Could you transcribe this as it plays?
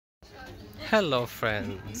Hello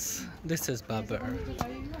friends, this is Babar.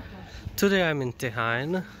 Today I'm in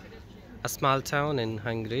Tihany, a small town in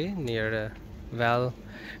Hungary near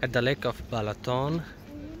at the lake of Balaton.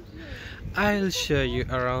 I'll show you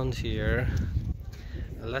around here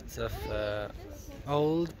lots of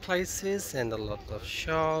old places and a lot of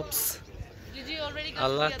shops, a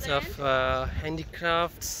lot of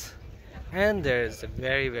handicrafts, and there's a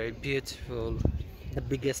very beautiful, the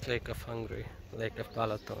biggest lake of Hungary, Lake of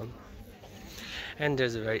Balaton. And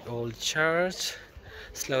there's a very old church.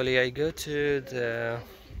 Slowly I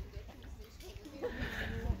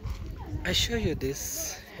show you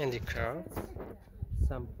this handicraft,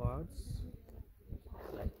 some parts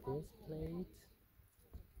like this plate,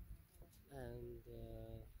 and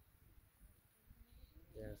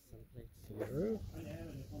there are some plates here.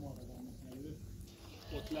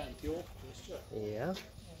 Yeah.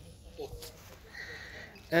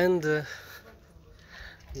 And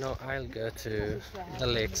now I'll go to the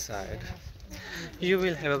lakeside. You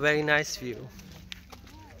will have a very nice view.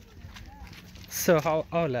 So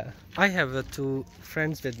Ola, I have two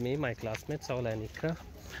friends with me, my classmates, Ola and Ikra.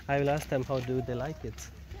 I will ask them how do they like it.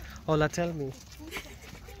 Ola, tell me.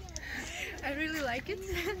 I really like it.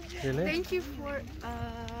 Really? Thank you for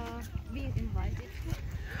being invited.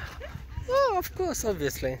 Oh, of course,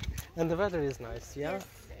 obviously. And the weather is nice, yeah?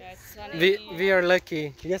 Yes, We are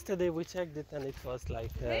lucky. Yesterday we checked it and it was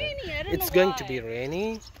like rainy. I don't it's know going why. to be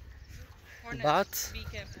rainy. But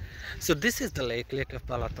so this is the lake of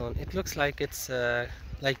Balaton. It looks like it's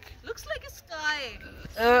Looks like a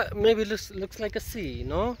sky. maybe looks like a sea,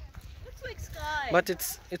 no? Looks like sky. But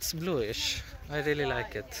it's bluish. I really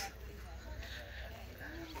like it.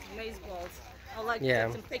 Amaze balls. I like Yeah.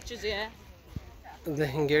 to take some pictures here. The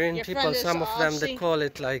Hungarian Your people, friend is some of them, they Aussie. call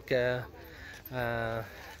it like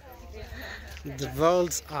the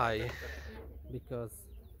world's eye, because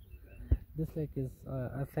this lake is,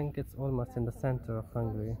 I think it's almost in the center of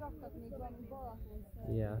Hungary.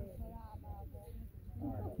 Yeah.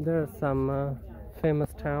 There are some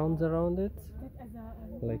famous towns around it,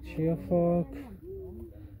 like Siófok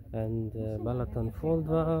and Balaton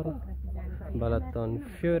Foldvar, Balaton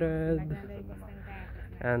Füred,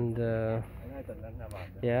 and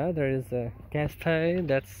yeah, there is a Castell.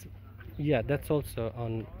 That's also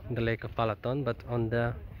on the lake of Balaton, but on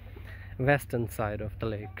the western side of the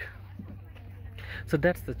lake. So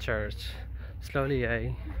that's the church. Slowly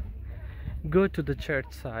I go to the church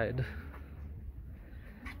side.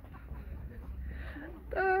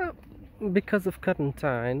 Because of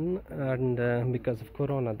quarantine and because of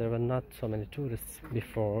Corona, there were not so many tourists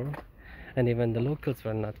before, and even the locals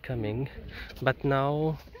were not coming. But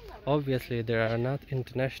now, obviously, there are not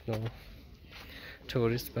international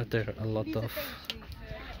tourists, but there are a lot of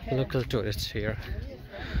local tourists here.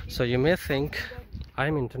 So you may think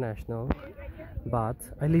I'm international, but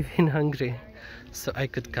I live in Hungary, so I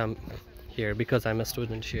could come here because I'm a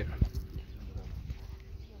student here.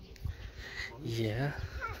 Yeah.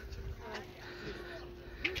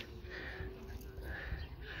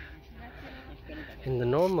 In the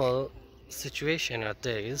normal situation or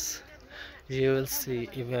days, you will see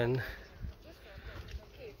even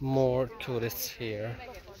more tourists here.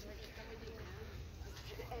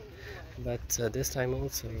 But this time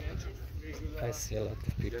also I see a lot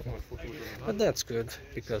of people. But that's good,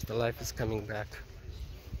 because the life is coming back.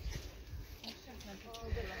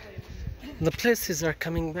 The places are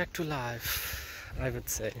coming back to life, I would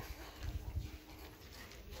say.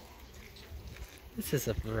 This is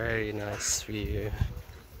a very nice view.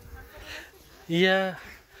 Yeah,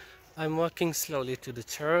 I'm walking slowly to the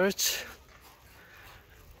church.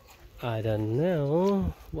 I don't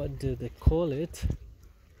know, what do they call it?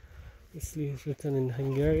 This is written in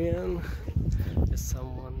Hungarian. If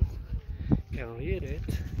someone can read it.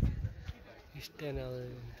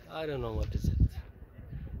 I don't know what is it.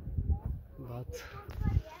 But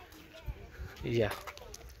yeah.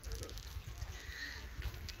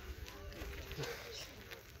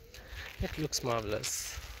 It looks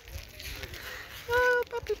marvelous. Oh,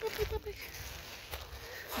 puppy.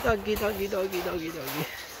 Doggy.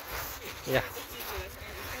 Yeah.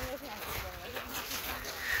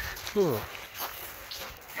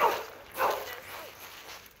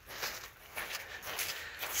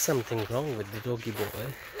 Something wrong with the doggy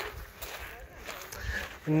boy.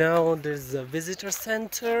 Now there's a visitor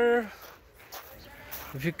center.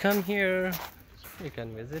 If you come here, you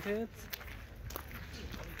can visit it.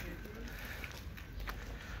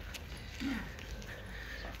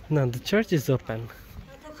 Now the church is open.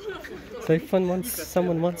 So if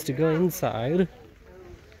someone wants to go inside,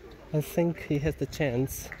 I think he has the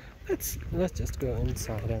chance. Let's just go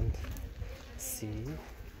inside and see.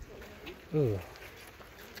 Ooh,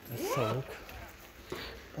 I think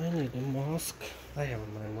I need a mask. I have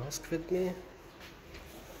my mask with me.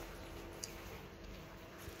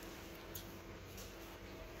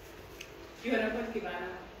 Yeah,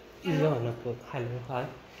 Napoli. Hello, hi.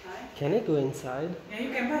 Can I go inside? Yeah,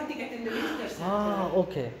 you can buy ticket in the visitor center. Ah,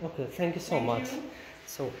 okay, okay. Thank you so much.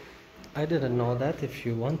 So, I didn't know that if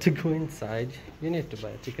you want to go inside, you need to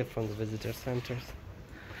buy a ticket from the visitor centers.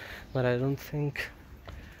 But I don't think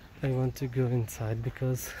I want to go inside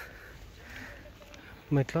because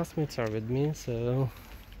my classmates are with me, so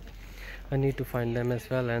I need to find them as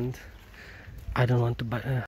well, and I don't want to buy.